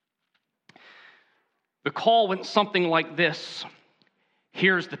The call went something like this.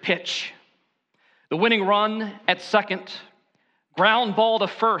 Here's the pitch. The winning run at second. Ground ball to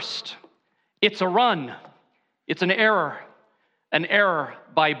first. It's a run. It's an error. An error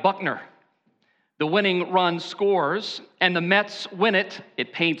by Buckner. The winning run scores, and the Mets win it.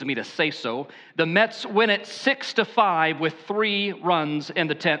 It pains me to say so. The Mets win it 6-5 with 3 runs in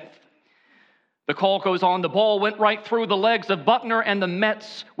the 10th. The call goes on. The ball went right through the legs of Buckner, and the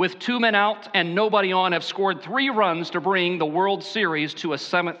Mets, with 2 men out and nobody on, have scored 3 runs to bring the World Series to a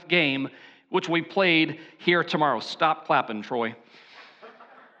 7th game, which we played here tomorrow. Stop clapping, Troy.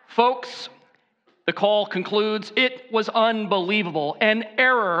 Folks, the call concludes, it was unbelievable. An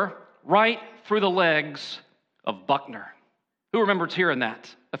error right through the legs of Buckner. Who remembers hearing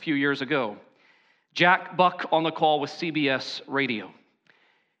that a few years ago? Jack Buck on the call with CBS Radio.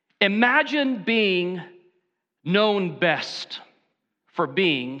 Imagine being known best for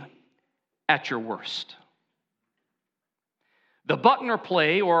being at your worst. The Buckner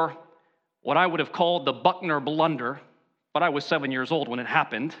play, or what I would have called the Buckner blunder, but I was 7 years old when it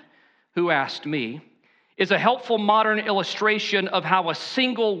happened, who asked me, is a helpful modern illustration of how a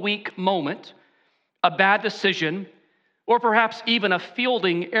single weak moment, a bad decision, or perhaps even a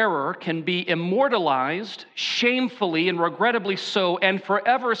fielding error can be immortalized, shamefully and regrettably so, and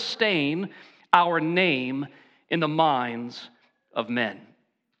forever stain our name in the minds of men.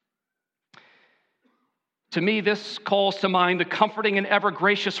 To me, this calls to mind the comforting and ever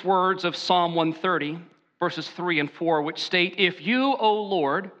gracious words of Psalm 130, verses 3 and 4, which state, if you, O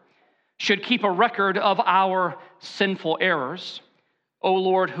Lord, should keep a record of our sinful errors, O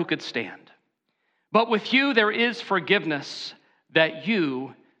Lord, who could stand? But with you there is forgiveness, that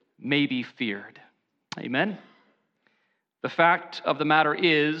you may be feared. Amen? The fact of the matter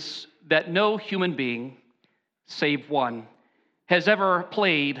is that no human being, save one, has ever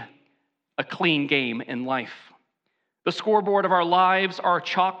played a clean game in life. The scoreboard of our lives are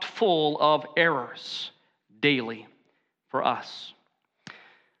chocked full of errors daily for us.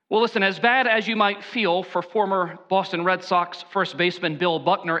 Well, listen, as bad as you might feel for former Boston Red Sox first baseman Bill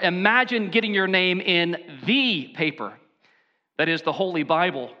Buckner, imagine getting your name in the paper, that is the Holy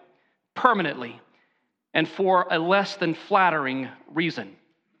Bible, permanently, and for a less than flattering reason.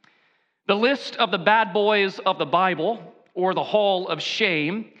 The list of the bad boys of the Bible, or the Hall of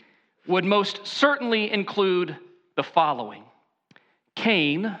Shame, would most certainly include the following.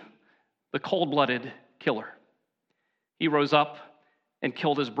 Cain, the cold-blooded killer. He rose up and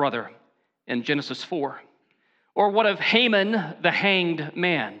killed his brother in Genesis 4. Or what of Haman, the hanged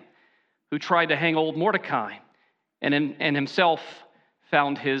man, who tried to hang old Mordecai and himself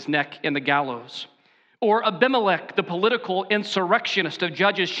found his neck in the gallows? Or Abimelech, the political insurrectionist of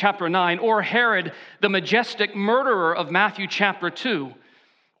Judges chapter 9, or Herod, the majestic murderer of Matthew chapter 2,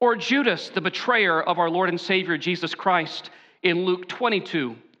 or Judas, the betrayer of our Lord and Savior Jesus Christ in Luke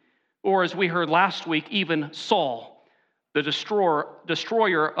 22, or as we heard last week, even Saul, the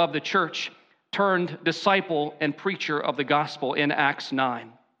destroyer of the church, turned disciple and preacher of the gospel in Acts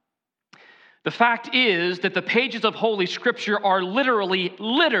 9. The fact is that the pages of Holy Scripture are literally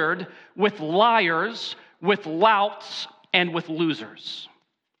littered with liars, with louts, and with losers.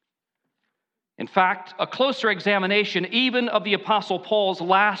 In fact, a closer examination even of the Apostle Paul's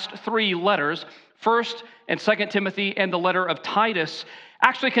last 3 letters, 1st and 2nd Timothy and the letter of Titus,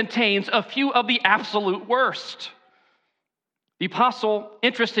 actually contains a few of the absolute worst. The apostle,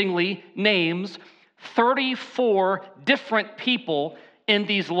 interestingly, names 34 different people in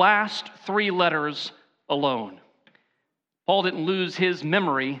these last 3 letters alone. Paul didn't lose his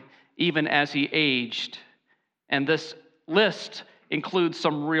memory even as he aged. And this list includes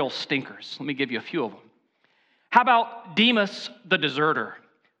some real stinkers. Let me give you a few of them. How about Demas the deserter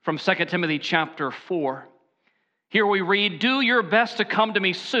from 2 Timothy chapter 4? Here we read, do your best to come to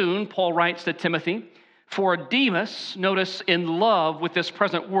me soon, Paul writes to Timothy. For Demas, notice, in love with this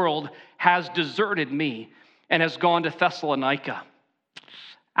present world, has deserted me and has gone to Thessalonica.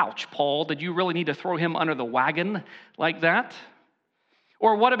 Ouch, Paul, did you really need to throw him under the wagon like that?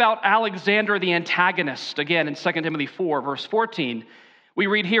 Or what about Alexander the antagonist? Again, in 2 Timothy 4, verse 14, we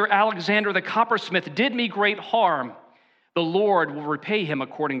read here, Alexander the coppersmith did me great harm. The Lord will repay him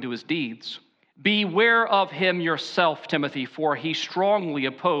according to his deeds. Beware of him yourself, Timothy, for he strongly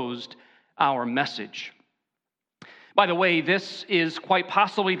opposed our message. By the way, this is quite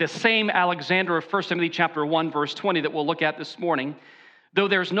possibly the same Alexander of 1 Timothy chapter 1, verse 20 that we'll look at this morning, though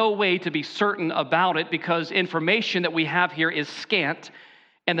there's no way to be certain about it because information that we have here is scant,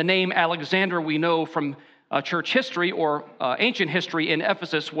 and the name Alexander we know from church history or ancient history in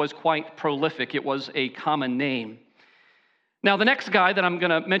Ephesus was quite prolific. It was a common name. Now, the next guy that I'm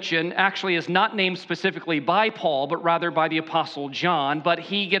going to mention actually is not named specifically by Paul, but rather by the Apostle John, but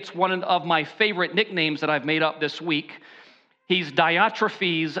he gets one of my favorite nicknames that I've made up this week. He's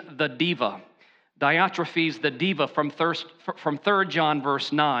Diotrephes the Diva. Diotrephes the Diva from 3 John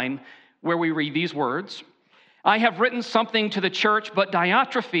verse 9, where we read these words, I have written something to the church, but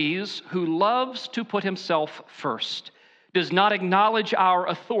Diotrephes, who loves to put himself first, does not acknowledge our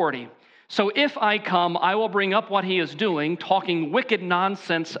authority. So if I come, I will bring up what he is doing, talking wicked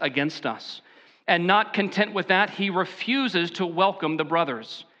nonsense against us. And not content with that, he refuses to welcome the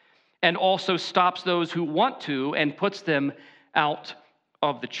brothers, and also stops those who want to and puts them out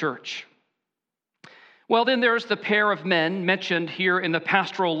of the church. Well, then there's the pair of men mentioned here in the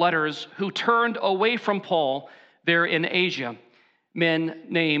pastoral letters who turned away from Paul there in Asia, men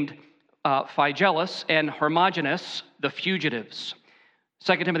named Phygellus and Hermogenes, the fugitives.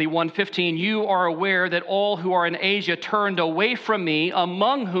 2 Timothy 1:15, you are aware that all who are in Asia turned away from me,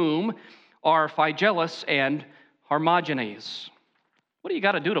 among whom are Phygellus and Hermogenes. What do you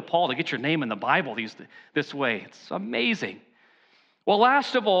got to do to Paul to get your name in the Bible this way? It's amazing. Well,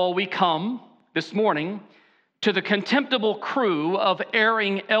 last of all, we come this morning to the contemptible crew of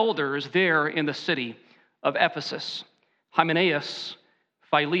erring elders there in the city of Ephesus, Hymenaeus,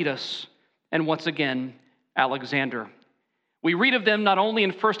 Philetus, and once again, Alexander. We read of them not only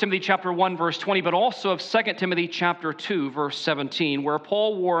in 1 Timothy chapter 1, verse 20, but also of 2 Timothy chapter 2, verse 17, where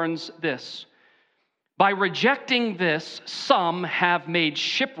Paul warns this, by rejecting this, some have made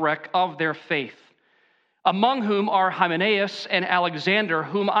shipwreck of their faith, among whom are Hymenaeus and Alexander,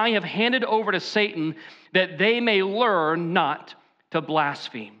 whom I have handed over to Satan, that they may learn not to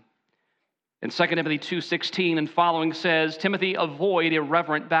blaspheme. In 2 Timothy 2:16 and following says, Timothy, avoid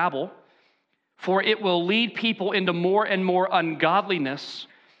irreverent babble, for it will lead people into more and more ungodliness,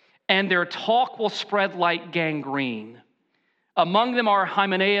 and their talk will spread like gangrene. Among them are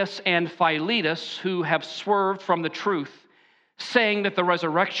Hymenaeus and Philetus, who have swerved from the truth, saying that the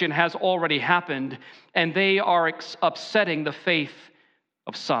resurrection has already happened, and they are upsetting the faith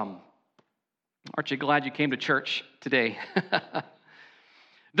of some. Aren't you glad you came to church today?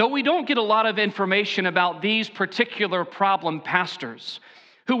 Though we don't get a lot of information about these particular problem pastors,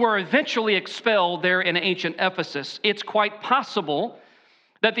 who were eventually expelled there in ancient Ephesus, it's quite possible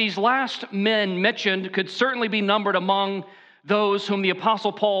that these last men mentioned could certainly be numbered among those whom the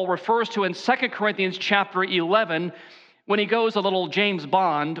Apostle Paul refers to in 2 Corinthians chapter 11, when he goes a little James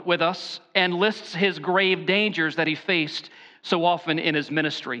Bond with us and lists his grave dangers that he faced so often in his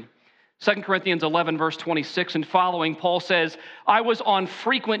ministry. 2 Corinthians 11, verse 26 and following, Paul says, I was on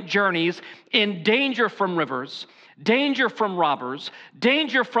frequent journeys in danger from rivers, danger from robbers,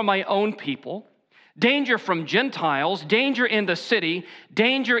 danger from my own people, danger from Gentiles, danger in the city,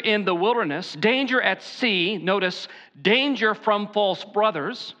 danger in the wilderness, danger at sea, notice, danger from false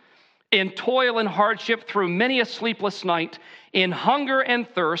brothers, in toil and hardship through many a sleepless night, in hunger and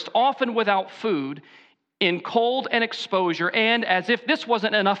thirst, often without food, in cold and exposure, and as if this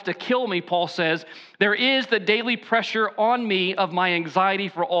wasn't enough to kill me, Paul says, there is the daily pressure on me of my anxiety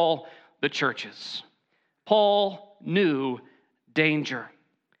for all the churches. Paul knew danger.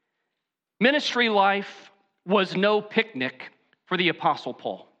 Ministry life was no picnic for the Apostle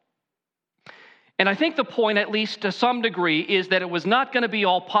Paul. And I think the point, at least to some degree, is that it was not going to be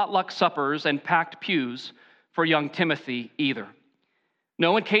all potluck suppers and packed pews for young Timothy either.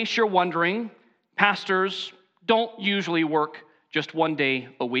 No, in case you're wondering, pastors don't usually work just one day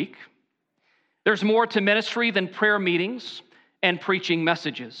a week. There's more to ministry than prayer meetings and preaching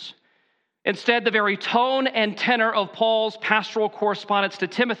messages. Instead, the very tone and tenor of Paul's pastoral correspondence to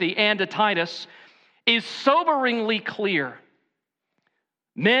Timothy and to Titus is soberingly clear.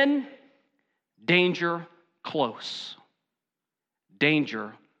 Men, danger close.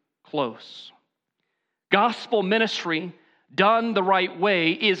 Danger close. Gospel ministry done the right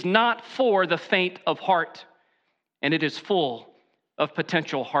way is not for the faint of heart, and it is full of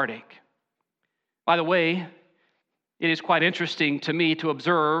potential heartache. By the way, it is quite interesting to me to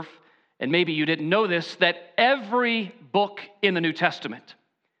observe, and maybe you didn't know this, that every book in the New Testament,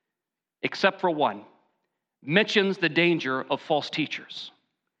 except for one, mentions the danger of false teachers.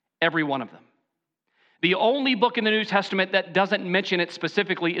 Every one of them. The only book in the New Testament that doesn't mention it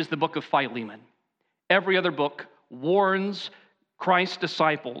specifically is the book of Philemon. Every other book warns Christ's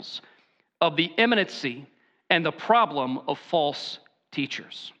disciples of the imminency and the problem of false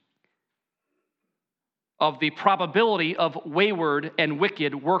teachers, of the probability of wayward and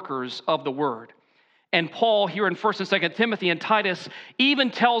wicked workers of the word. And Paul here in 1 and 2 Timothy and Titus even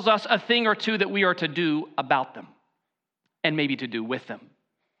tells us a thing or two that we are to do about them and maybe to do with them.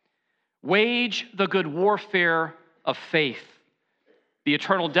 Wage the good warfare of faith. The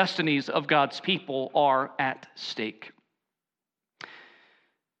eternal destinies of God's people are at stake.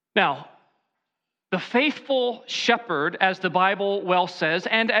 Now, the faithful shepherd, as the Bible well says,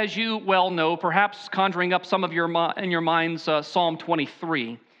 and as you well know, perhaps conjuring up some of in your minds Psalm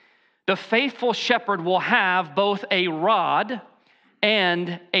 23, the faithful shepherd will have both a rod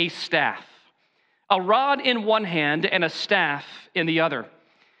and a staff. A rod in one hand and a staff in the other.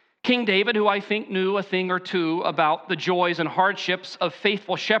 King David, who I think knew a thing or two about the joys and hardships of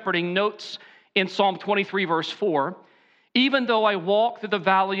faithful shepherding, notes in Psalm 23, verse 4, "Even though I walk through the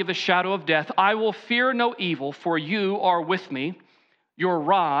valley of the shadow of death, I will fear no evil, for you are with me. Your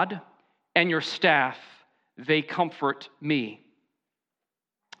rod and your staff, they comfort me."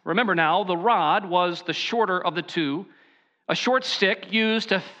 Remember now, the rod was the shorter of the two, a short stick used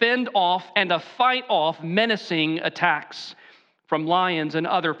to fend off and to fight off menacing attacks from lions and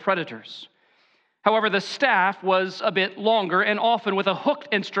other predators. However, the staff was a bit longer and often with a hooked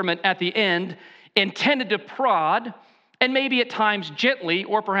instrument at the end intended to prod and maybe at times gently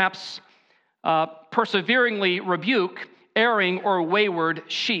or perhaps perseveringly rebuke erring or wayward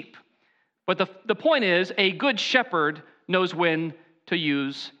sheep. But the point is, a good shepherd knows when to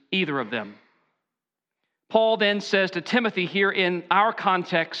use either of them. Paul then says to Timothy here in our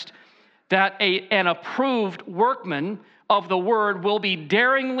context that an approved workman of the word will be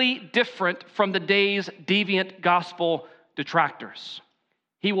daringly different from the day's deviant gospel detractors.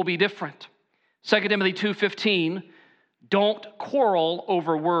 He will be different. 2 Timothy 2:15, "Don't quarrel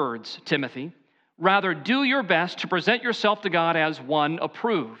over words, Timothy. Rather, do your best to present yourself to God as one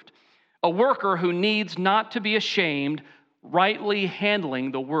approved, a worker who needs not to be ashamed, rightly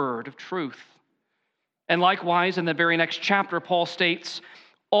handling the word of truth." And likewise, in the very next chapter, Paul states,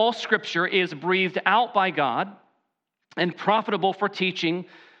 "All Scripture is breathed out by God and profitable for teaching,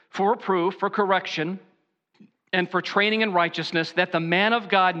 for reproof, for correction, and for training in righteousness, that the man of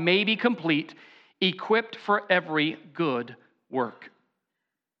God may be complete, equipped for every good work."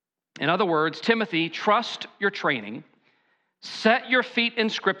 In other words, Timothy, trust your training, set your feet in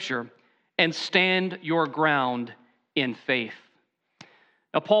Scripture, and stand your ground in faith.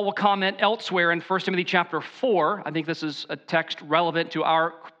 Now, Paul will comment elsewhere in 1 Timothy chapter 4. I think this is a text relevant to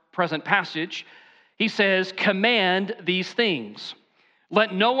our present passage. He says, "Command these things.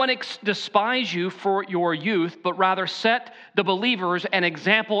 Let no one despise you for your youth, but rather set the believers an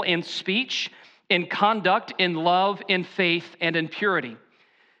example in speech, in conduct, in love, in faith, and in purity.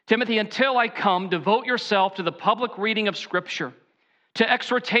 Timothy, until I come, devote yourself to the public reading of Scripture, to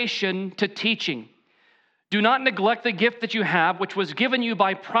exhortation, to teaching. Do not neglect the gift that you have, which was given you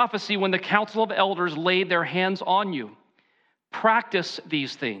by prophecy when the council of elders laid their hands on you. Practice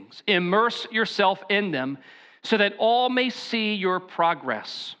these things. Immerse yourself in them so that all may see your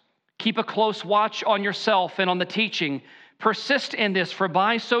progress. Keep a close watch on yourself and on the teaching. Persist in this, for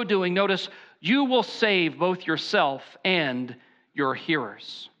by so doing, notice, you will save both yourself and your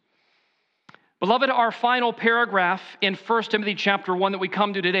hearers." Beloved, our final paragraph in 1 Timothy chapter 1 that we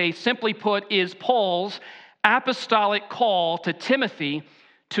come to today, simply put, is Paul's apostolic call to Timothy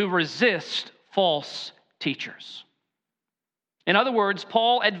to resist false teachers. In other words,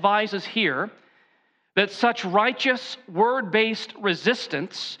 Paul advises here that such righteous, word-based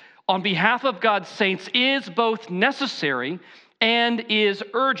resistance on behalf of God's saints is both necessary and is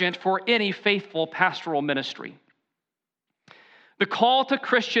urgent for any faithful pastoral ministry. The call to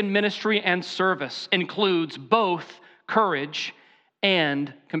Christian ministry and service includes both courage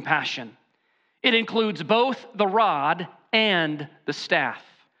and compassion. It includes both the rod and the staff.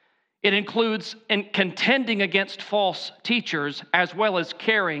 It includes contending against false teachers as well as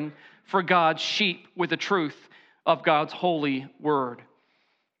caring for God's sheep with the truth of God's holy word.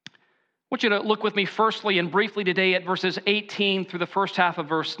 I want you to look with me firstly and briefly today at verses 18 through the first half of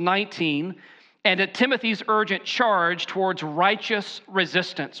verse 19 and at Timothy's urgent charge towards righteous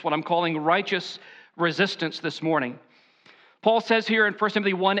resistance, what I'm calling righteous resistance this morning. Paul says here in 1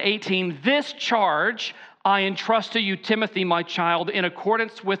 Timothy 1:18, "This charge I entrust to you, Timothy, my child, in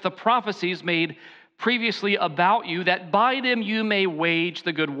accordance with the prophecies made previously about you, that by them you may wage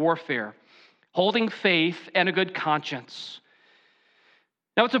the good warfare, holding faith and a good conscience."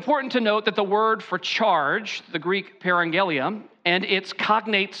 Now, it's important to note that the word for charge, the Greek parangelia, and its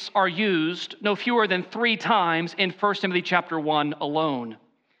cognates are used no fewer than 3 times in 1 Timothy chapter 1 alone.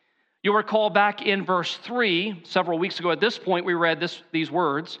 You'll recall back in verse 3, several weeks ago at this point, we read these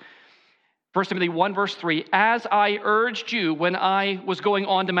words. 1 Timothy 1, verse 3, "As I urged you when I was going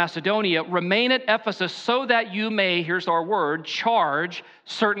on to Macedonia, remain at Ephesus so that you may," here's our word, "charge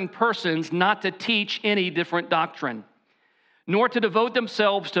certain persons not to teach any different doctrine. nor to devote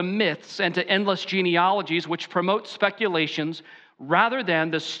themselves to myths and to endless genealogies which promote speculations rather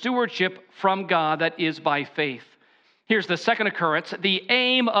than the stewardship from God that is by faith. Here's the second occurrence. The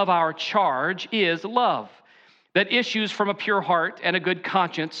aim of our charge is love that issues from a pure heart and a good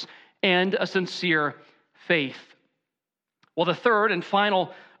conscience and a sincere faith. Well, the third and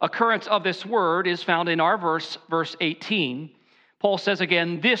final occurrence of this word is found in our verse 18. Paul says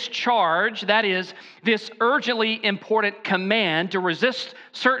again, this charge, that is, this urgently important command to resist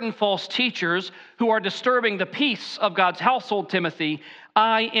certain false teachers who are disturbing the peace of God's household, Timothy,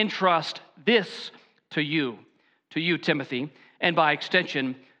 I entrust this to you, Timothy, and by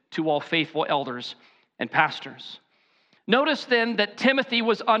extension to all faithful elders and pastors. Notice then that Timothy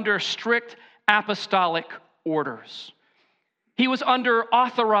was under strict apostolic orders. He was under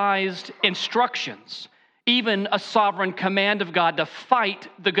authorized instructions, even a sovereign command of God to fight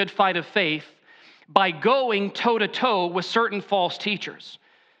the good fight of faith by going toe-to-toe with certain false teachers.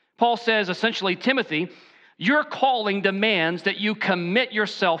 Paul says, essentially, Timothy, your calling demands that you commit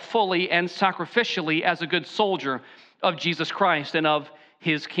yourself fully and sacrificially as a good soldier of Jesus Christ and of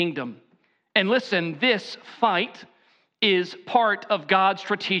his kingdom. And listen, this fight is part of God's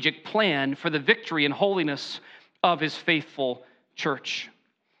strategic plan for the victory and holiness of his faithful church.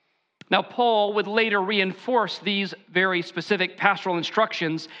 Now, Paul would later reinforce these very specific pastoral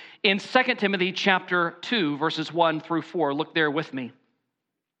instructions in 2 Timothy chapter 2, verses 1 through 4. Look there with me.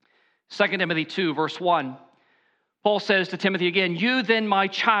 2 Timothy 2, verse 1. Paul says to Timothy again, you then, my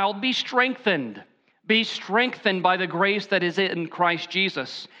child, be strengthened. Be strengthened by the grace that is in Christ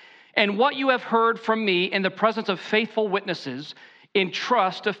Jesus. And what you have heard from me in the presence of faithful witnesses,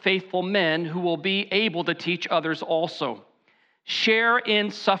 entrust to faithful men who will be able to teach others also. Share in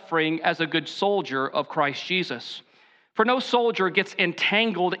suffering as a good soldier of Christ Jesus. For no soldier gets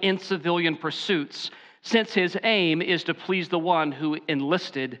entangled in civilian pursuits, since his aim is to please the one who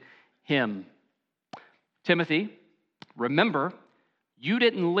enlisted him. Timothy, remember, you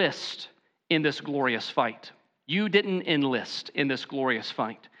didn't enlist in this glorious fight. You didn't enlist in this glorious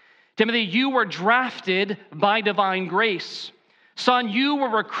fight. Timothy, you were drafted by divine grace. Son, you were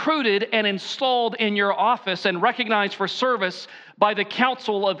recruited and installed in your office and recognized for service by the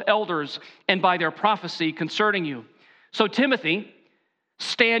council of elders and by their prophecy concerning you. So, Timothy,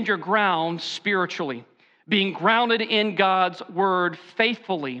 stand your ground spiritually, being grounded in God's word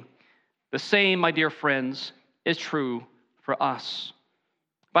faithfully. The same, my dear friends, is true for us.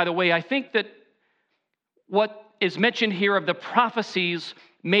 By the way, I think that what is mentioned here of the prophecies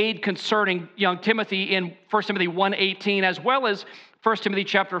made concerning young Timothy in 1 Timothy 1:18, as well as 1 Timothy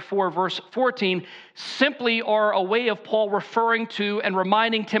chapter 4, verse 14, simply are a way of Paul referring to and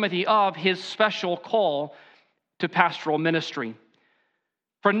reminding Timothy of his special call to pastoral ministry.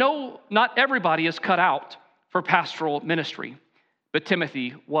 For not everybody is cut out for pastoral ministry, but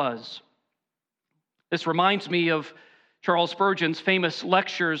Timothy was. This reminds me of Charles Spurgeon's famous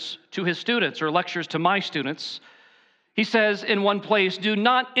lectures to his students, or lectures to my students. He says in one place, do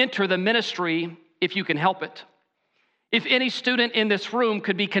not enter the ministry if you can help it. If any student in this room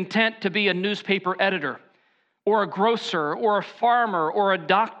could be content to be a newspaper editor, or a grocer, or a farmer, or a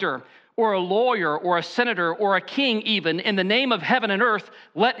doctor, or a lawyer, or a senator, or a king even, in the name of heaven and earth,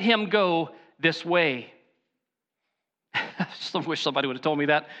 let him go this way. I just wish somebody would have told me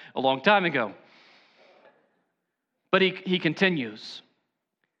that a long time ago. But he continues.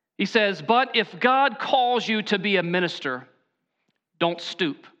 He says, but if God calls you to be a minister, don't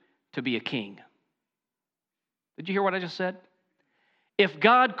stoop to be a king. Did you hear what I just said? If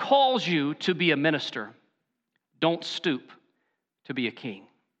God calls you to be a minister, don't stoop to be a king.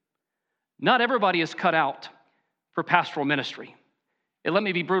 Not everybody is cut out for pastoral ministry. And let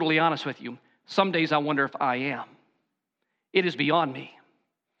me be brutally honest with you. Some days I wonder if I am. It is beyond me.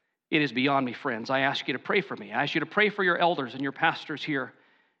 It is beyond me, friends. I ask you to pray for me. I ask you to pray for your elders and your pastors here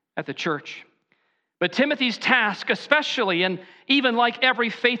at the church. But Timothy's task especially, and even like every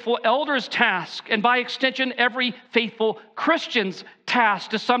faithful elder's task, and by extension every faithful Christian's task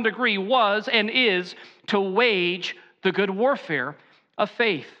to some degree, was and is to wage the good warfare of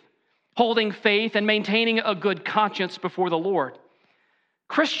faith, holding faith and maintaining a good conscience before the Lord.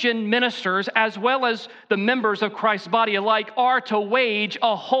 Christian ministers, as well as the members of Christ's body alike, are to wage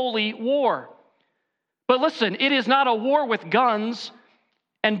a holy war. But listen, it is not a war with guns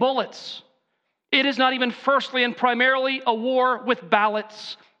and bullets. It is not even firstly and primarily a war with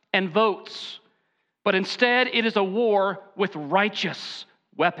ballots and votes, but instead it is a war with righteous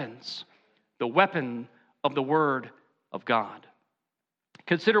weapons, the weapon of the Word of God.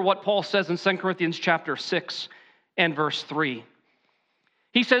 Consider what Paul says in 2 Corinthians chapter 6 and verse 3.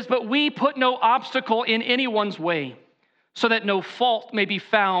 He says, but we put no obstacle in anyone's way, so that no fault may be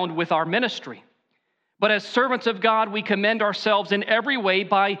found with our ministry. But as servants of God, we commend ourselves in every way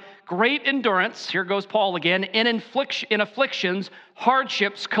by great endurance," here goes Paul again, "in afflictions,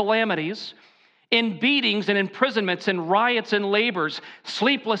 hardships, calamities, in beatings and imprisonments, in riots and labors,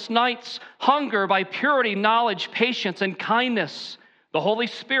 sleepless nights, hunger, by purity, knowledge, patience, and kindness, the Holy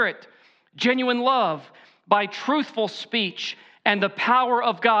Spirit, genuine love, by truthful speech, and the power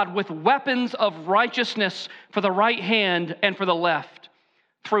of God, with weapons of righteousness for the right hand and for the left.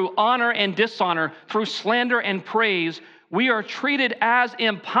 Through honor and dishonor, through slander and praise, we are treated as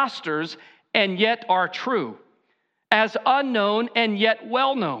impostors and yet are true, as unknown and yet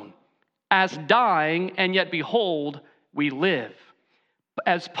well known, as dying and yet behold, we live,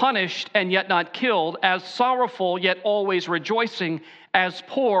 as punished and yet not killed, as sorrowful yet always rejoicing, as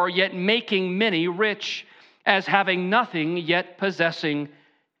poor yet making many rich, as having nothing yet possessing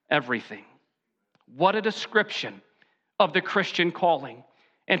everything." What a description of the Christian calling,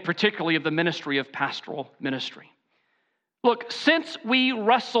 and particularly of the ministry of pastoral ministry. Look, since we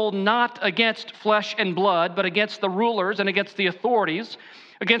wrestle not against flesh and blood, but against the rulers and against the authorities,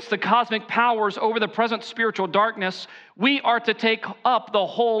 against the cosmic powers over the present spiritual darkness, we are to take up the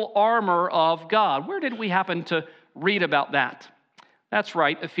whole armor of God. Where did we happen to read about that? That's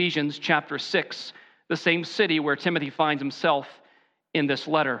right, Ephesians chapter 6, the same city where Timothy finds himself in this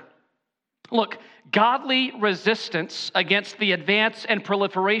letter. Look, godly resistance against the advance and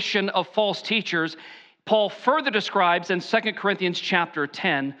proliferation of false teachers, Paul further describes in 2 Corinthians chapter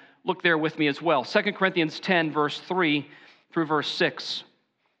 10. Look there with me as well. 2 Corinthians 10, verse 3 through verse 6.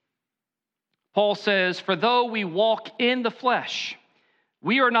 Paul says, "For though we walk in the flesh,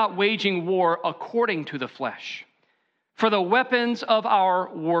 we are not waging war according to the flesh. For the weapons of our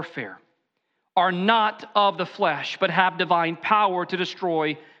warfare are not of the flesh, but have divine power to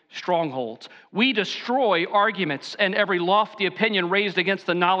destroy strongholds. We destroy arguments and every lofty opinion raised against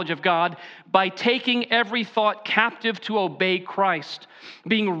the knowledge of God by taking every thought captive to obey Christ,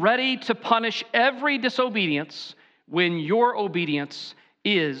 being ready to punish every disobedience when your obedience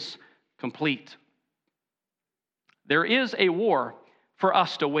is complete." There is a war for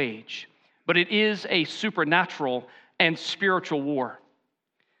us to wage, but it is a supernatural and spiritual war.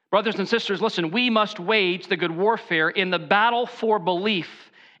 Brothers and sisters, listen, we must wage the good warfare in the battle for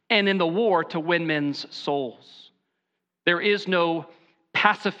belief and in the war to win men's souls. There is no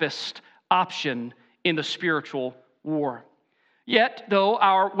pacifist option in the spiritual war. Yet, though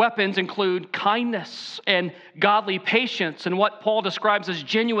our weapons include kindness and godly patience and what Paul describes as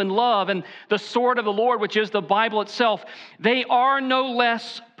genuine love and the sword of the Lord, which is the Bible itself, they are no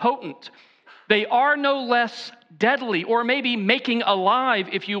less potent. They are no less deadly, or maybe making alive,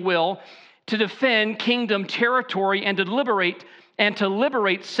 if you will, to defend kingdom territory and to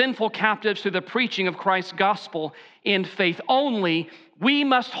liberate sinful captives through the preaching of Christ's gospel in faith only. We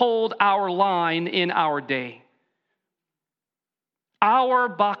must hold our line in our day. Our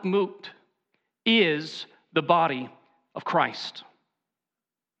Bakhmut is the body of Christ.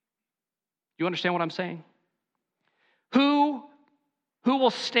 You understand what I'm saying? Who will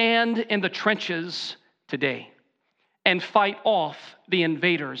stand in the trenches today and fight off the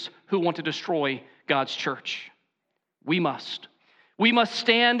invaders who want to destroy God's church? We must. We must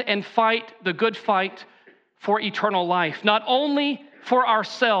stand and fight the good fight for eternal life, not only for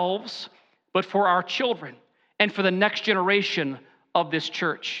ourselves, but for our children and for the next generation of this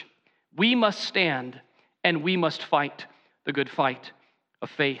church. We must stand and we must fight the good fight of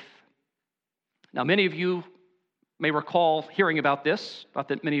faith. Now, many of you may recall hearing about this, not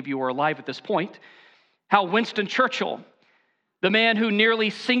that many of you are alive at this point, how Winston Churchill, the man who nearly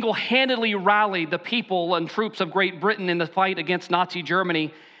single-handedly rallied the people and troops of Great Britain in the fight against Nazi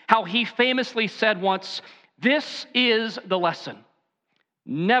Germany, how he famously said once, "This is the lesson.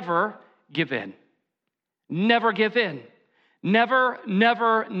 Never give in. Never give in. Never,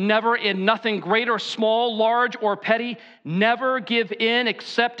 never, never in nothing great or small, large or petty. Never give in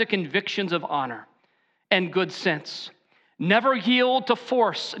except to convictions of honor and good sense. Never yield to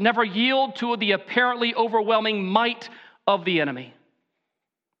force. Never yield to the apparently overwhelming might of the enemy."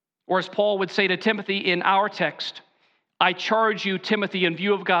 Or as Paul would say to Timothy in our text, "I charge you, Timothy, in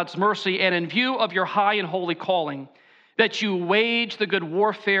view of God's mercy and in view of your high and holy calling, that you wage the good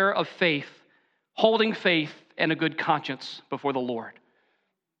warfare of faith, holding faith and a good conscience before the Lord."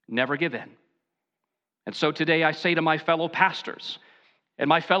 Never give in. And so today I say to my fellow pastors and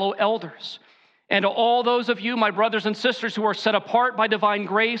my fellow elders, and to all those of you, my brothers and sisters, who are set apart by divine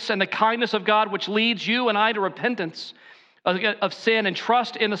grace and the kindness of God, which leads you and I to repentance of sin and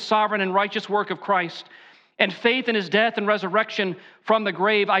trust in the sovereign and righteous work of Christ and faith in his death and resurrection from the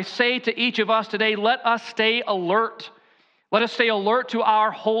grave, I say to each of us today, let us stay alert Let us stay alert to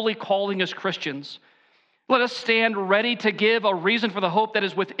our holy calling as Christians. Let us stand ready to give a reason for the hope that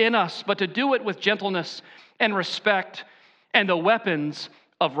is within us, but to do it with gentleness and respect and the weapons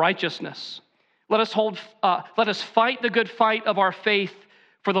of righteousness. Let us fight the good fight of our faith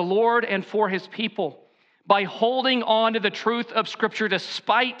for the Lord and for his people by holding on to the truth of Scripture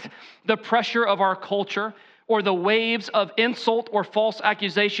despite the pressure of our culture or the waves of insult or false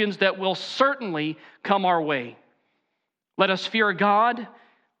accusations that will certainly come our way. Let us fear God,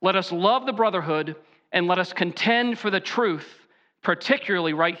 let us love the brotherhood, and let us contend for the truth,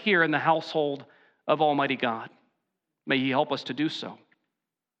 particularly right here in the household of Almighty God. May he help us to do so.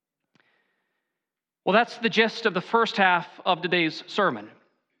 Well, that's the gist of the first half of today's sermon.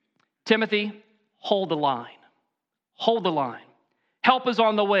 Timothy, hold the line. Hold the line. Help is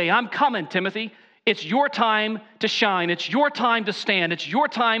on the way. I'm coming, Timothy. It's your time to shine. It's your time to stand. It's your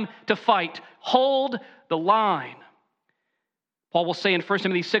time to fight. Hold the line. Paul will say in 1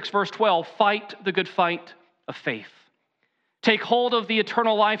 Timothy 6, verse 12, fight the good fight of faith. Take hold of the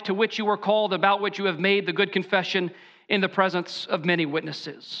eternal life to which you were called, about which you have made the good confession in the presence of many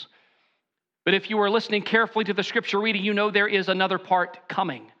witnesses. But if you were listening carefully to the scripture reading, you know there is another part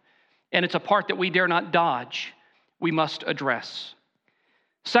coming. And it's a part that we dare not dodge. We must address.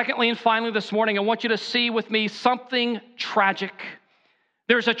 Secondly and finally this morning, I want you to see with me something tragic.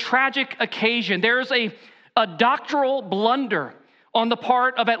 There's a tragic occasion. There's a doctoral blunder on the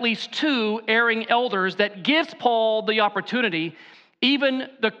part of at least two erring elders that gives Paul the opportunity, even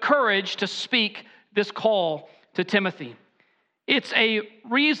the courage to speak this call to Timothy. It's a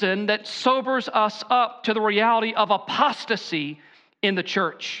reason that sobers us up to the reality of apostasy in the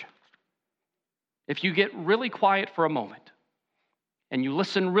church. If you get really quiet for a moment and you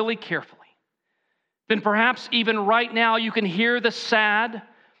listen really carefully, then perhaps even right now you can hear the sad,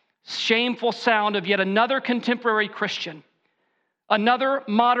 shameful sound of yet another contemporary Christian, another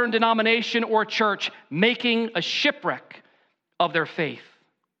modern denomination or church making a shipwreck of their faith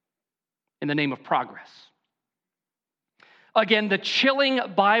in the name of progress. Again, the chilling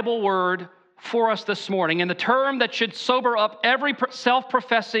Bible word for us this morning, and the term that should sober up every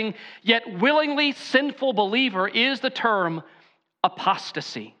self-professing yet willingly sinful believer, is the term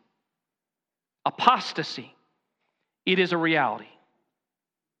apostasy. Apostasy. It is a reality.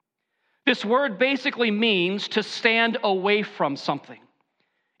 This word basically means to stand away from something.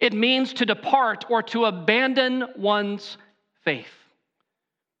 It means to depart or to abandon one's faith.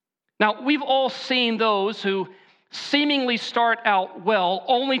 Now, we've all seen those who seemingly start out well,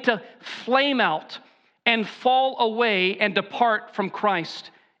 only to flame out and fall away and depart from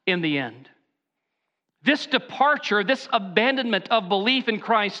Christ in the end. This departure, this abandonment of belief in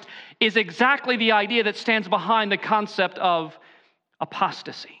Christ is exactly the idea that stands behind the concept of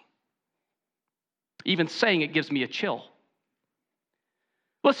apostasy. Even saying it gives me a chill.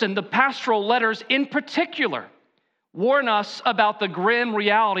 Listen, the pastoral letters in particular warn us about the grim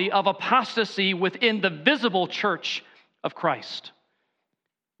reality of apostasy within the visible church of Christ.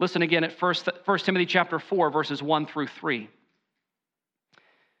 Listen again at 1 Timothy chapter 4, verses 1 through 3.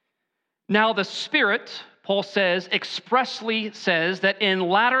 Now the Spirit, Paul says, expressly says that in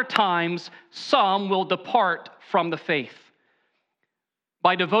latter times some will depart from the faith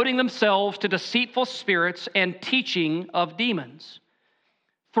by devoting themselves to deceitful spirits and teaching of demons,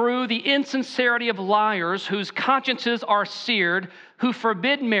 through the insincerity of liars whose consciences are seared, who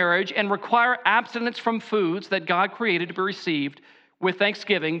forbid marriage and require abstinence from foods that God created to be received with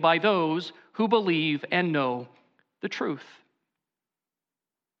thanksgiving by those who believe and know the truth.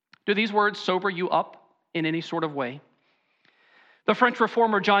 Do these words sober you up in any sort of way? The French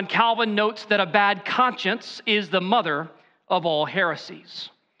reformer John Calvin notes that a bad conscience is the mother of all heresies.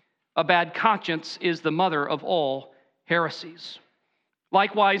 A bad conscience is the mother of all heresies.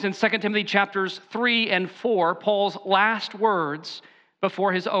 Likewise, in 2 Timothy chapters 3 and 4, Paul's last words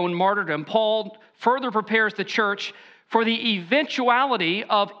before his own martyrdom, Paul further prepares the church for the eventuality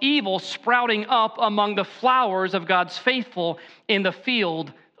of evil sprouting up among the flowers of God's faithful in the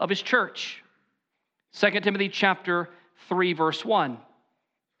field of his church. 2 Timothy chapter 3, verse 1.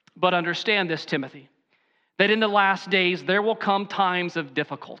 But understand this, Timothy, that in the last days there will come times of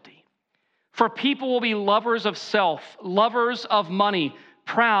difficulty. For people will be lovers of self, lovers of money,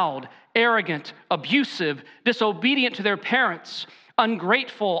 proud, arrogant, abusive, disobedient to their parents,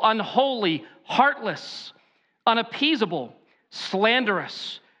 ungrateful, unholy, heartless, unappeasable,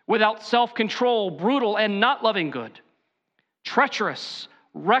 slanderous, without self-control, brutal, and not loving good, treacherous,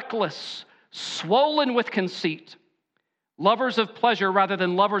 reckless, swollen with conceit, lovers of pleasure rather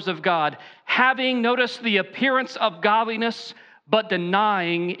than lovers of God, having, notice, the appearance of godliness, but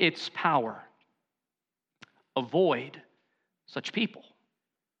denying its power. Avoid such people.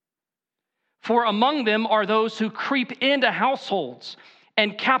 For among them are those who creep into households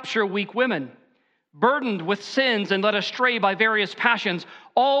and capture weak women, burdened with sins and led astray by various passions,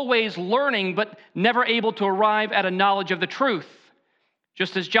 always learning but never able to arrive at a knowledge of the truth.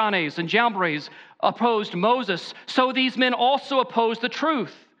 Just as Jannes and Jambres opposed Moses, so these men also oppose the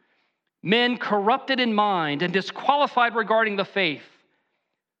truth. Men corrupted in mind and disqualified regarding the faith.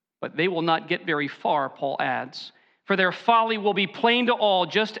 But they will not get very far, Paul adds, for their folly will be plain to all,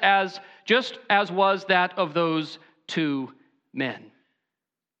 just as was that of those two men.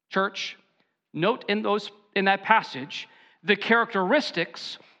 Church, note in that passage the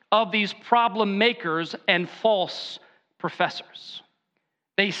characteristics of these problem makers and false professors.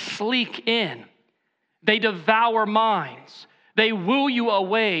 They sneak in. They devour minds. They woo you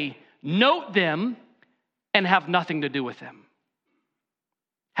away. Note them and have nothing to do with them.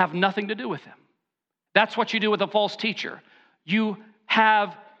 Have nothing to do with them. That's what you do with a false teacher. You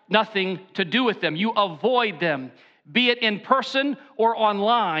have nothing to do with them. You avoid them, be it in person or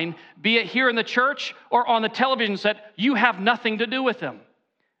online, be it here in the church or on the television set. You have nothing to do with them.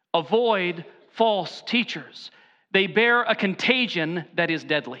 Avoid false teachers. They bear a contagion that is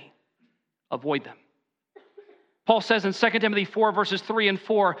deadly. Avoid them. Paul says in 2 Timothy 4, verses 3 and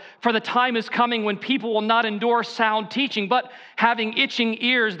 4, "For the time is coming when people will not endure sound teaching, but having itching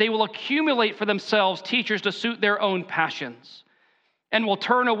ears, they will accumulate for themselves teachers to suit their own passions, and will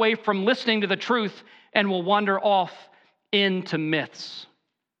turn away from listening to the truth and will wander off into myths."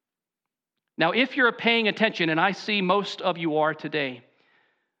 Now, if you're paying attention, and I see most of you are today,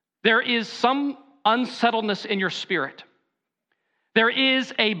 there is some unsettledness in your spirit. There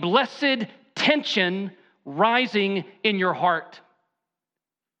is a blessed tension rising in your heart.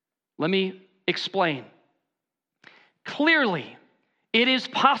 Let me explain. Clearly, it is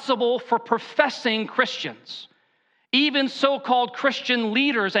possible for professing Christians, even so-called Christian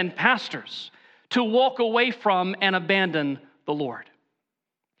leaders and pastors, to walk away from and abandon the Lord.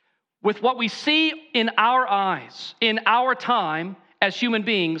 With what we see in our eyes, in our time as human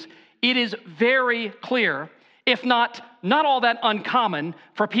beings, it is very clear, if not all that uncommon,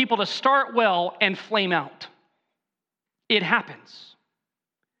 for people to start well and flame out. It happens.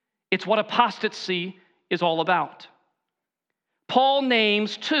 It's what apostasy is all about. Paul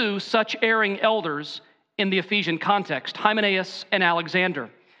names two such erring elders in the Ephesian context, Hymenaeus and Alexander,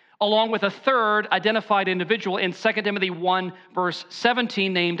 along with a third identified individual in 2 Timothy 1, verse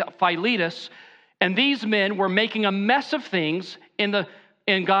 17, named Philetus. And these men were making a mess of things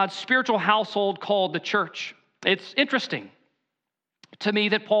in God's spiritual household called the church. It's interesting to me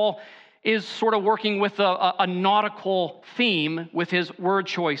that Paul is sort of working with a nautical theme with his word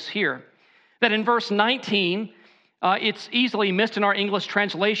choice here. That in verse 19, it's easily missed in our English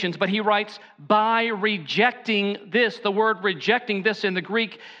translations, but he writes, "by rejecting this." The word rejecting this in the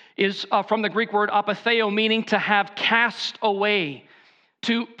Greek is from the Greek word apatheo, meaning to have cast away,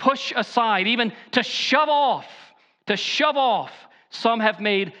 to push aside, even to shove off. To shove off. Some have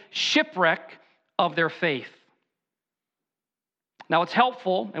made shipwreck of their faith. Now it's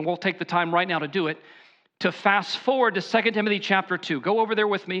helpful, and we'll take the time right now to do it, to fast forward to 2 Timothy chapter 2. Go over there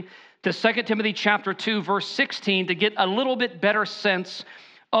with me to 2 Timothy chapter 2, verse 16, to get a little bit better sense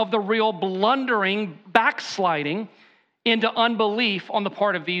of the real blundering, backsliding into unbelief on the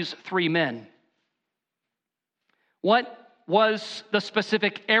part of these three men. What was the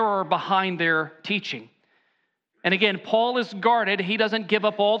specific error behind their teaching? And again, Paul is guarded. He doesn't give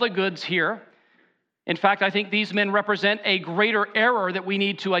up all the goods here. In fact, I think these men represent a greater error that we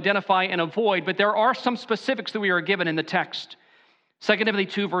need to identify and avoid, but there are some specifics that we are given in the text. 2 Timothy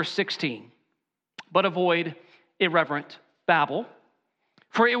 2, verse 16. "But avoid irreverent babble,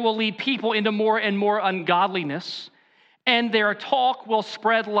 for it will lead people into more and more ungodliness, and their talk will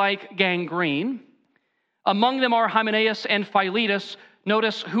spread like gangrene. Among them are Hymenaeus and Philetus,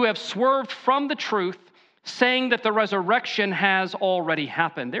 notice, who have swerved from the truth, saying that the resurrection has already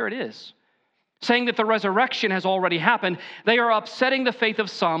happened." There it is. Saying that the resurrection has already happened. They are upsetting the faith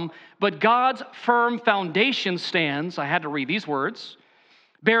of some, but God's firm foundation stands. I had to read these words.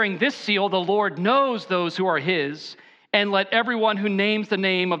 "Bearing this seal, the Lord knows those who are his, and let everyone who names the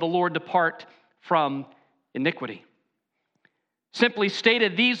name of the Lord depart from iniquity." Simply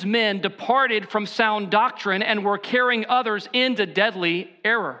stated, these men departed from sound doctrine and were carrying others into deadly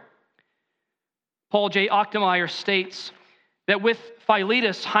error. Paul J. Ochtemeier states that with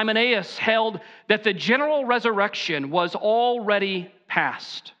Philetus, Hymenaeus held that the general resurrection was already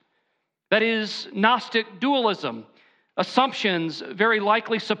past. That is, Gnostic dualism, assumptions very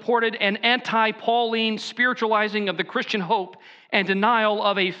likely supported an anti-Pauline spiritualizing of the Christian hope and denial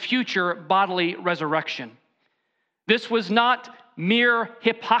of a future bodily resurrection. This was not mere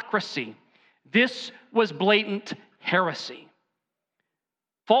hypocrisy. This was blatant heresy.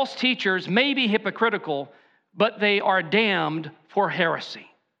 False teachers may be hypocritical, but they are damned for heresy.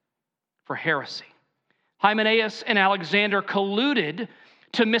 For heresy. Hymenaeus and Alexander colluded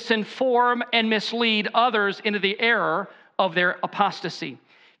to misinform and mislead others into the error of their apostasy,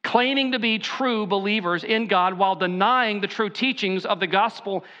 claiming to be true believers in God while denying the true teachings of the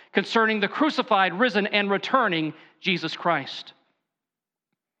gospel concerning the crucified, risen, and returning Jesus Christ.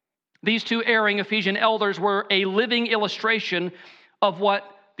 These two erring Ephesian elders were a living illustration of what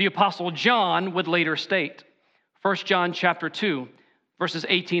the Apostle John would later state. 1 John chapter 2, verses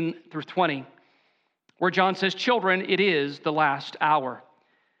 18 through 20, where John says, "Children, it is the last hour.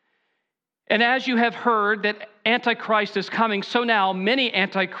 And as you have heard that Antichrist is coming, so now many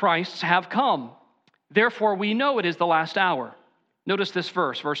Antichrists have come. Therefore, we know it is the last hour." Notice this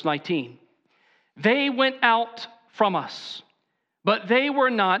verse 19. "They went out from us, but they were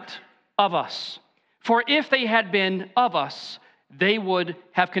not of us. For if they had been of us, they would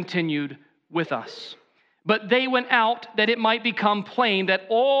have continued with us. But they went out that it might become plain that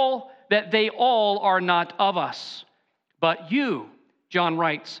they all are not of us. But you," John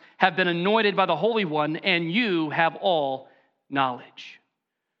writes, "have been anointed by the Holy One, and you have all knowledge."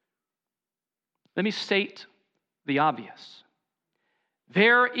 Let me state the obvious.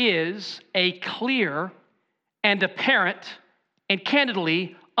 There is a clear and apparent and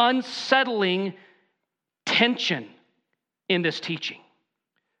candidly unsettling tension in this teaching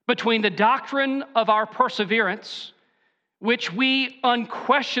between the doctrine of our perseverance, which we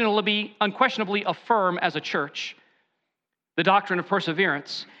unquestionably affirm as a church, the doctrine of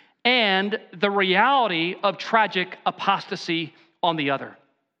perseverance, and the reality of tragic apostasy on the other.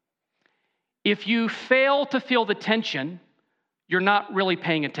 If you fail to feel the tension, you're not really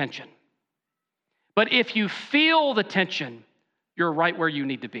paying attention. But if you feel the tension, you're right where you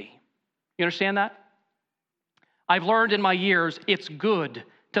need to be. You understand that? I've learned in my years it's good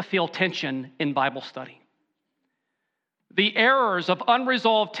to feel tension in Bible study. The errors of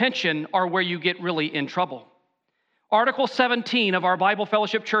unresolved tension are where you get really in trouble. Article 17 of our Bible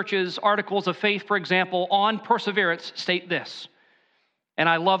Fellowship Church's Articles of Faith, for example, on perseverance state this, and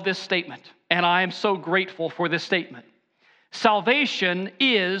I love this statement, and I am so grateful for this statement. "Salvation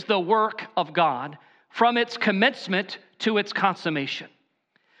is the work of God from its commencement to its consummation.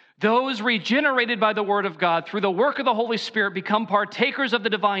 Those regenerated by the Word of God through the work of the Holy Spirit become partakers of the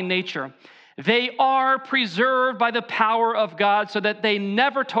divine nature. They are preserved by the power of God so that they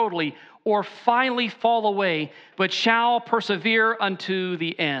never totally or finally fall away, but shall persevere unto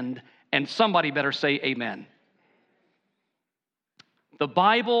the end." And somebody better say amen. The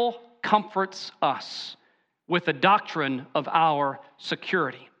Bible comforts us with the doctrine of our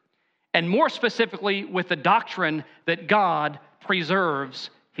security, and more specifically with the doctrine that God preserves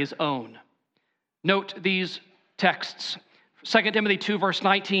His own. Note these texts. 2 Timothy 2, verse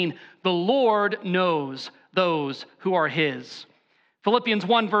 19, "The Lord knows those who are His." Philippians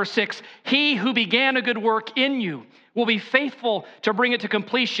 1, verse 6, "He who began a good work in you will be faithful to bring it to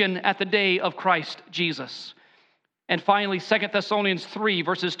completion at the day of Christ Jesus." And finally, 2 Thessalonians 3,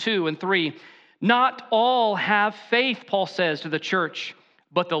 verses 2 and 3, "Not all have faith," Paul says to the church,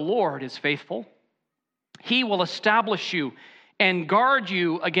 "but the Lord is faithful. He will establish you and guard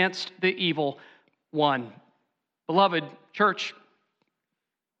you against the evil one." Beloved church,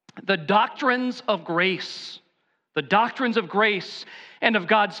 the doctrines of grace and of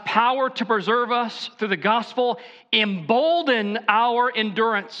God's power to preserve us through the gospel embolden our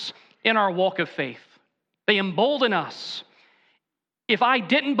endurance in our walk of faith. They embolden us. If I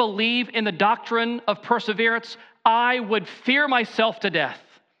didn't believe in the doctrine of perseverance, I would fear myself to death.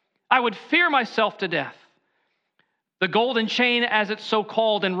 I would fear myself to death. The golden chain, as it's so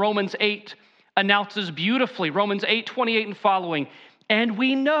called in Romans 8, announces beautifully, Romans 8:28 and following, and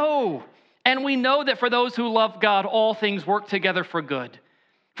we know that for those who love God, all things work together for good.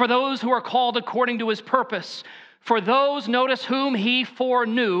 For those who are called according to His purpose, for those, notice, whom He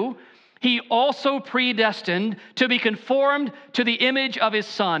foreknew, He also predestined to be conformed to the image of His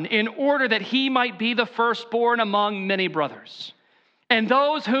Son, in order that He might be the firstborn among many brothers. And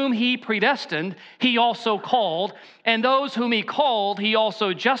those whom He predestined, He also called. And those whom He called, He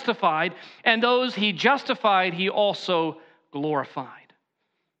also justified. And those He justified, He also glorified.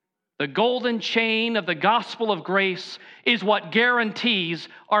 The golden chain of the gospel of grace is what guarantees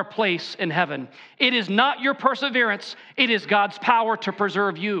our place in heaven. It is not your perseverance. It is God's power to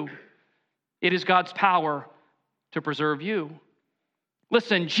preserve you. It is God's power to preserve you.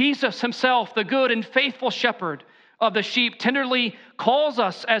 Listen, Jesus Himself, the good and faithful shepherd of the sheep, tenderly calls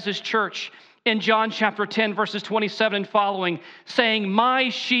us as His church in John chapter 10, verses 27 and following, saying, "My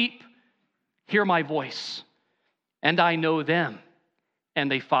sheep hear my voice, and I know them,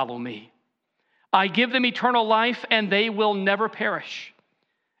 and they follow me. I give them eternal life, and they will never perish,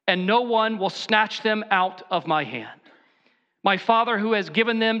 and no one will snatch them out of my hand. My Father who has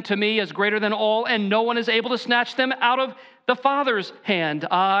given them to me is greater than all, and no one is able to snatch them out of the Father's hand.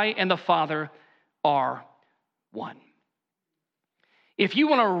 I and the Father are one." If you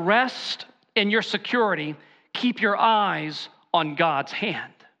want to rest in your security, keep your eyes on God's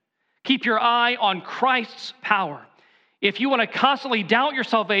hand. Keep your eye on Christ's power. If you want to constantly doubt your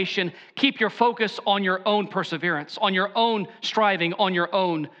salvation, keep your focus on your own perseverance, on your own striving, on your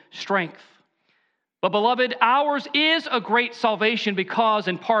own strength. But beloved, ours is a great salvation because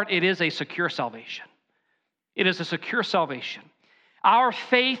in part it is a secure salvation. It is a secure salvation. Our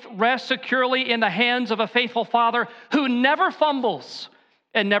faith rests securely in the hands of a faithful Father who never fumbles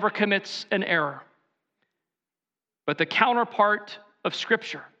and never commits an error. But the counterpart of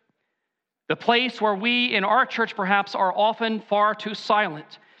Scripture, the place where we in our church perhaps are often far too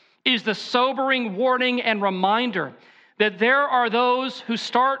silent, is the sobering warning and reminder that there are those who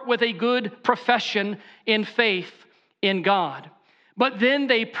start with a good profession in faith in God, but then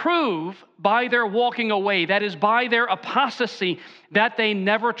they prove by their walking away, that is, by their apostasy, that they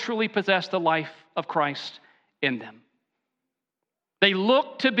never truly possess the life of Christ in them. They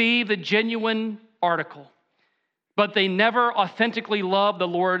look to be the genuine article, but they never authentically love the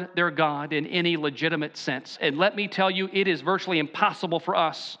Lord their God in any legitimate sense. And let me tell you, it is virtually impossible for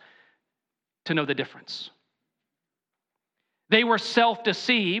us to know the difference. They were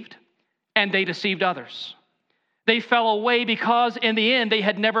self-deceived, and they deceived others. They fell away because in the end, they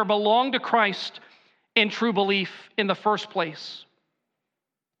had never belonged to Christ in true belief in the first place.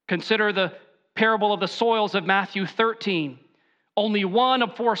 Consider the parable of the soils of Matthew 13. Only one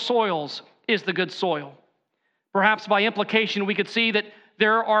of 4 soils is the good soil. Perhaps by implication, we could see that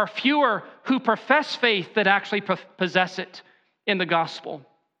there are fewer who profess faith that actually possess it in the gospel.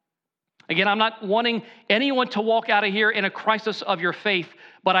 Again, I'm not wanting anyone to walk out of here in a crisis of your faith,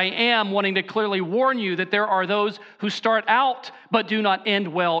 but I am wanting to clearly warn you that there are those who start out but do not end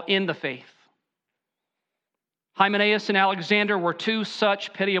well in the faith. Hymenaeus and Alexander were 2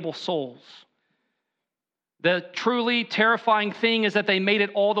 such pitiable souls. The truly terrifying thing is that they made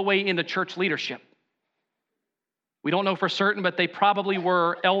it all the way into church leadership. We don't know for certain, but they probably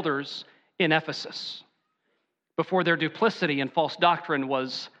were elders in Ephesus before their duplicity and false doctrine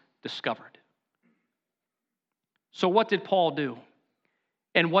was discovered. So what did Paul do?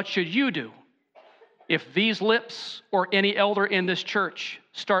 And what should you do if these lips or any elder in this church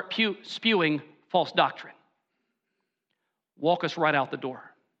start spewing false doctrine? Walk us right out the door.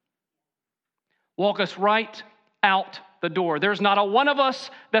 Walk us right out the door. There's not a one of us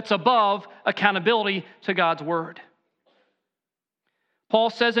that's above accountability to God's word. Paul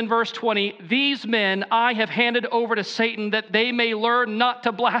says in verse 20, "These men I have handed over to Satan that they may learn not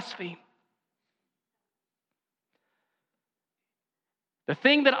to blaspheme." The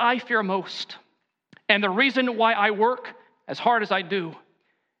thing that I fear most, and the reason why I work as hard as I do,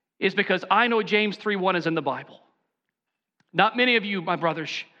 is because I know James 3:1 is in the Bible. Not many of you, my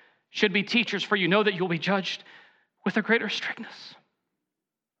brothers, should be teachers, for you know that you'll be judged with a greater strictness.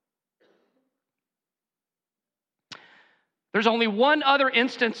 There's only one other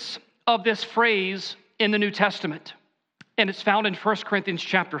instance of this phrase in the New Testament, and it's found in 1 Corinthians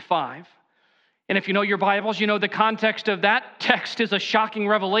chapter 5. And if you know your Bibles, you know the context of that text is a shocking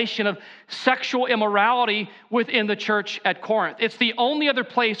revelation of sexual immorality within the church at Corinth. It's the only other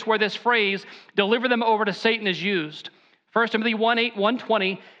place where this phrase, "deliver them over to Satan," is used. 1 Timothy 1:8,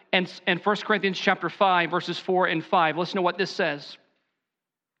 1:20, and 1 Corinthians chapter 5, verses 4 and 5. Listen to what this says.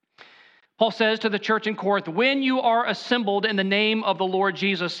 Paul says to the church in Corinth, "When you are assembled in the name of the Lord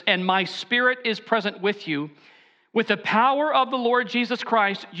Jesus, and my spirit is present with you, with the power of the Lord Jesus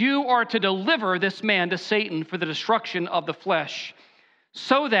Christ, you are to deliver this man to Satan for the destruction of the flesh,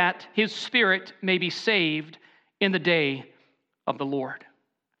 so that his spirit may be saved in the day of the Lord."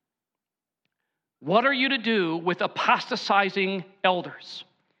 What are you to do with apostatizing elders?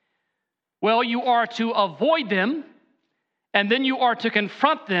 Well, you are to avoid them, and then you are to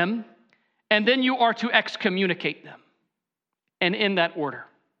confront them, and then you are to excommunicate them. And in that order.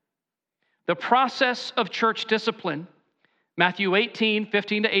 The process of church discipline, Matthew 18,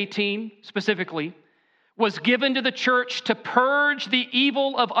 15 to 18 specifically, was given to the church to purge the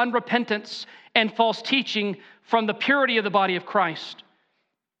evil of unrepentance and false teaching from the purity of the body of Christ,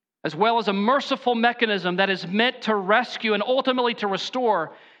 as well as a merciful mechanism that is meant to rescue and ultimately to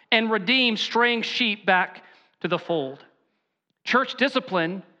restore and redeem straying sheep back to the fold. Church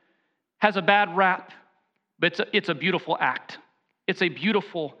discipline has a bad rap, but it's a beautiful act. It's a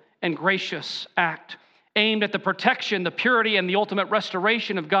beautiful and gracious act aimed at the protection, the purity, and the ultimate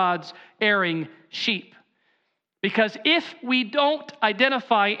restoration of God's erring sheep. Because if we don't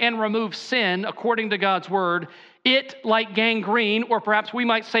identify and remove sin according to God's word, it, like gangrene, or perhaps we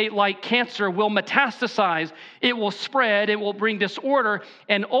might say like cancer, will metastasize, it will spread, it will bring disorder,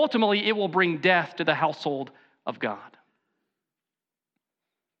 and ultimately it will bring death to the household of God.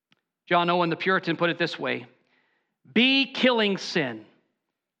 John Owen the Puritan put it this way: be killing sin,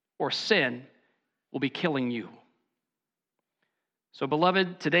 or sin will be killing you. So,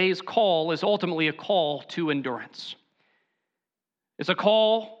 beloved, today's call is ultimately a call to endurance. It's a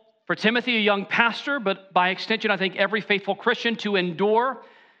call for Timothy, a young pastor, but by extension, I think every faithful Christian, to endure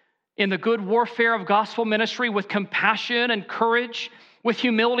in the good warfare of gospel ministry with compassion and courage, with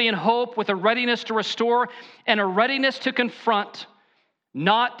humility and hope, with a readiness to restore and a readiness to confront,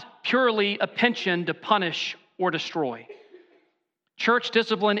 not purely a penchant to punish or destroy. Church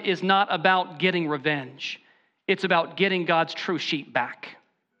discipline is not about getting revenge. It's about getting God's true sheep back.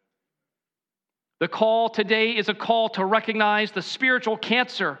 The call today is a call to recognize the spiritual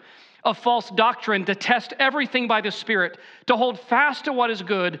cancer of false doctrine, to test everything by the Spirit, to hold fast to what is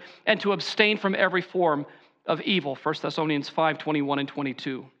good, and to abstain from every form of evil. 1 Thessalonians 5:21 and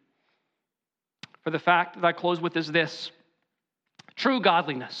 22. For the fact that I close with is this: true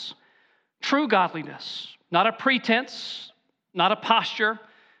godliness, not a pretense, not a posture,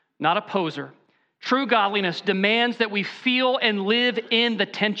 not a poser. True godliness demands that we feel and live in the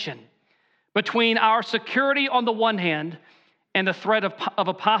tension between our security on the one hand and the threat of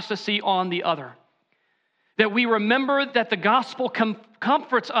apostasy on the other. That we remember that the gospel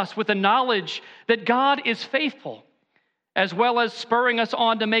comforts us with the knowledge that God is faithful, as well as spurring us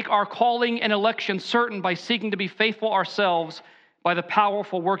on to make our calling and election certain by seeking to be faithful ourselves by the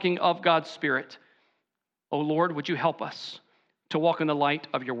powerful working of God's Spirit. O Lord, would you help us to walk in the light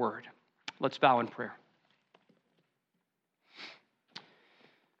of your word? Let's bow in prayer.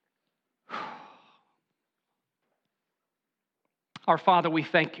 Our Father, we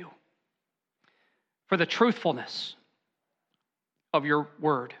thank you for the truthfulness of your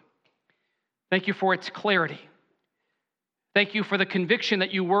word. Thank you for its clarity. Thank you for the conviction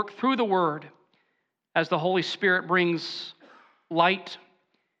that you work through the word as the Holy Spirit brings light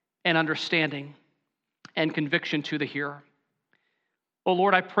and understanding and conviction to the hearer. Oh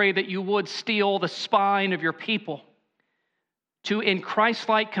Lord, I pray that you would steel the spine of your people to, in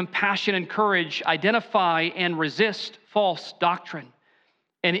Christ-like compassion and courage, identify and resist false doctrine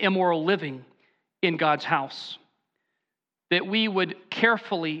and immoral living in God's house. That we would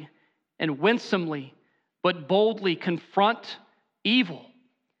carefully and winsomely but boldly confront evil,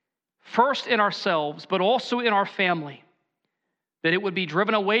 first in ourselves, but also in our family. That it would be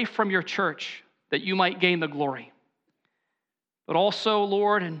driven away from your church, that you might gain the glory. But also,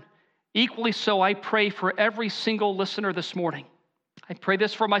 Lord, and equally so, I pray for every single listener this morning. I pray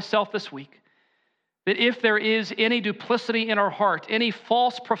this for myself this week, that if there is any duplicity in our heart, any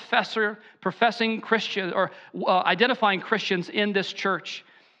false professing Christian or identifying Christians in this church,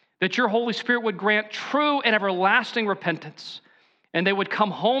 that your Holy Spirit would grant true and everlasting repentance, and they would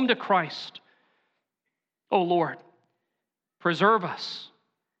come home to Christ. Oh Lord, preserve us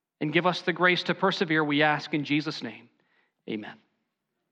and give us the grace to persevere, we ask in Jesus' name. Amen.